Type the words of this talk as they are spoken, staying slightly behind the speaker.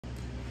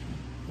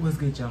What's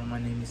good, y'all? My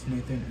name is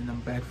Nathan and I'm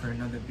back for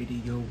another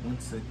video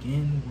once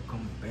again.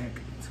 Welcome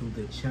back to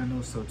the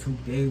channel. So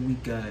today we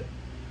got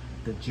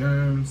the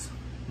Germs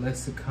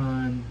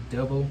Lexicon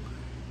Devil.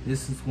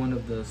 This is one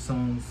of the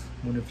songs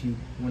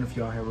one of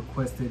y'all have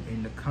requested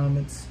in the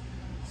comments.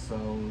 So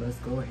let's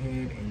go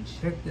ahead and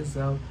check this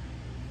out.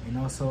 And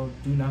also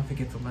do not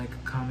forget to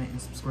like, comment,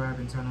 and subscribe,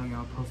 and turn on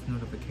y'all post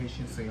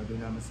notifications so y'all do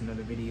not miss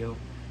another video.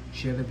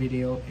 Share the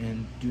video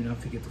and do not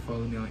forget to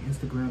follow me on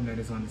Instagram, that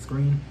is on the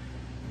screen.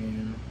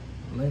 And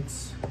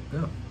let's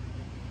go.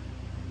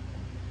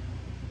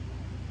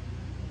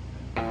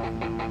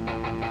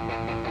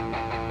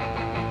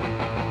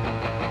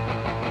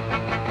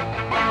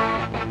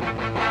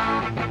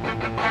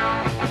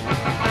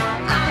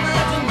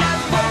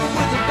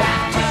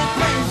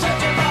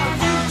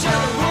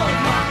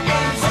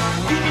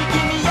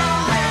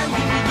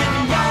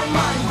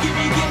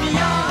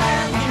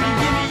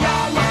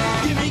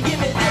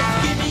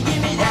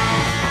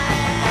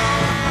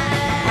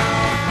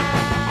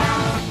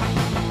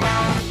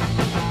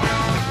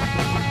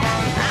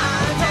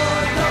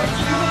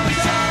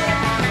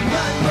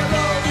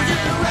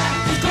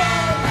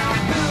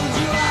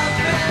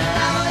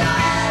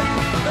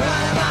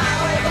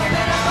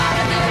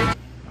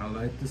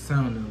 The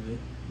sound of it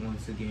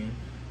once again.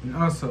 And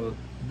also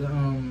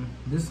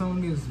this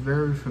song is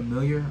very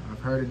familiar. I've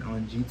heard it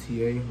on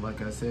GTA,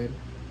 like I said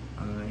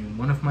in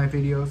one of my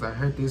videos. I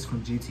heard this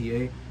from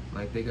GTA,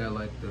 like they got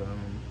like the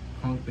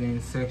punk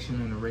band section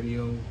on the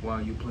radio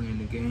while you're playing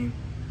the game,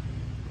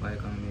 like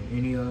in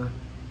any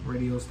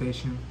radio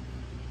station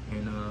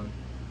in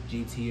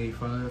GTA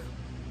 5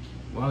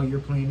 while you're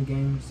playing the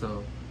game.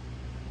 So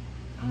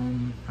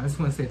I just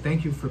want to say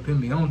thank you for putting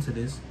me on to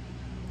this.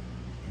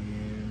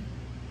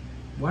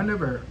 Well, I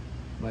never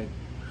like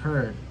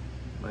heard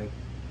like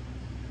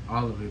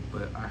all of it,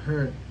 but I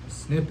heard a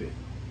snippet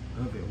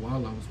of it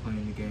while I was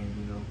playing the game,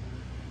 you know.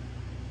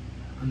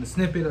 On the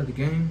snippet of the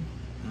game,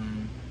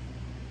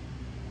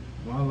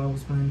 while I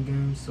was playing the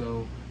game.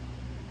 So,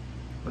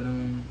 but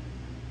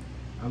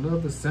I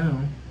love the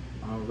sound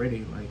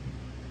already, like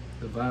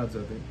the vibes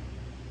of it.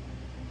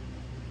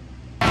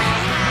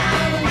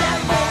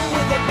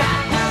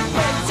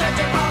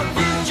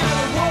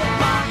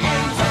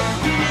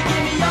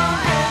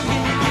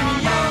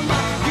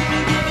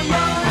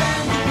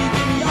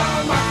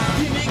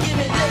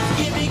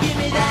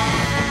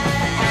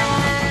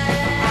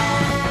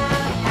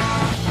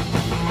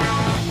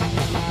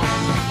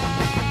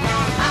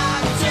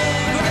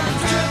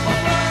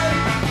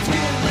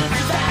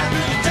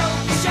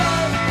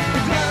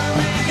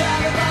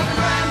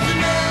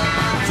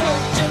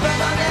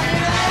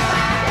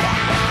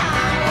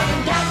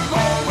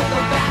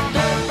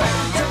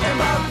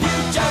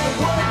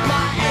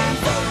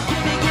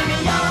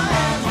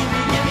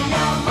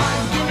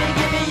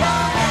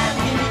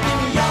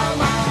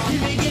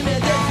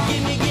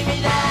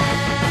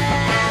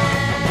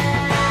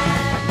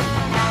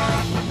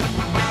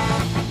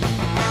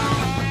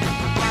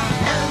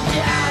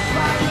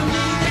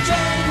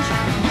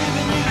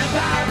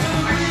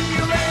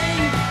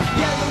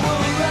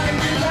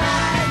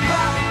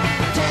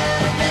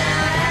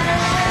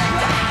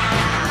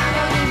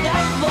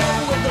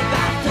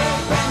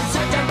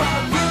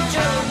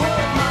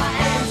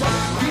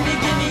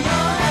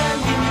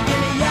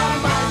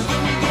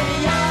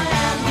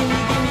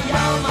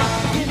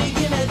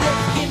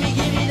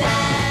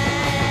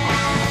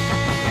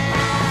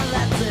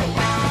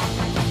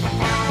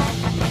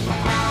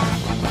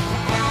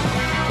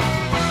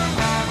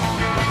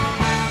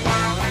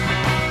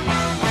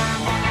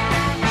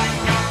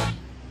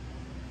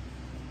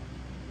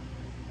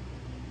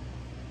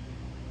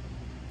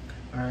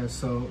 Alright,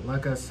 so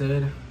like I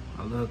said,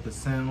 I love the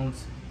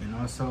sounds, and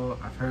also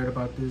I've heard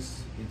about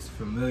this. It's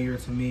familiar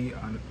to me.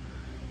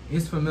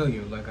 It's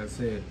familiar, like I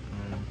said.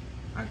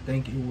 I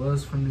think it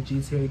was from the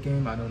GTA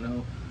game. I don't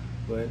know,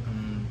 but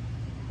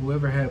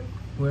whoever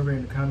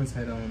in the comments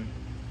had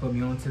put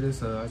me on to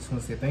this, I just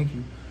want to say thank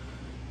you.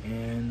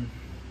 And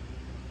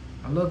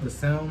I love the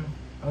sound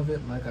of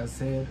it. Like I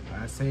said,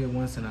 I say it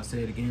once and I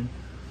say it again.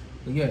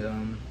 But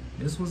yeah,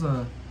 this was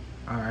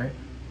alright.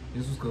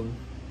 This was cool.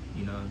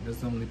 You know, that's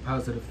the only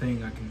positive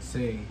thing I can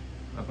say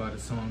about a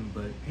song.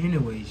 But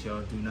anyways,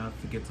 y'all, do not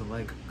forget to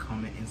like,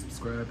 comment, and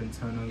subscribe, and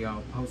turn on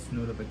y'all post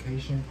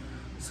notification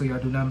so y'all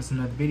do not miss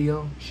another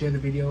video. Share the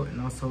video,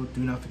 and also do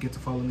not forget to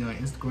follow me on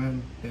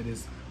Instagram, that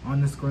is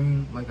on the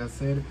screen, like I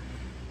said.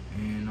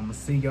 And I'm gonna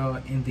see y'all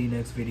in the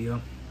next video.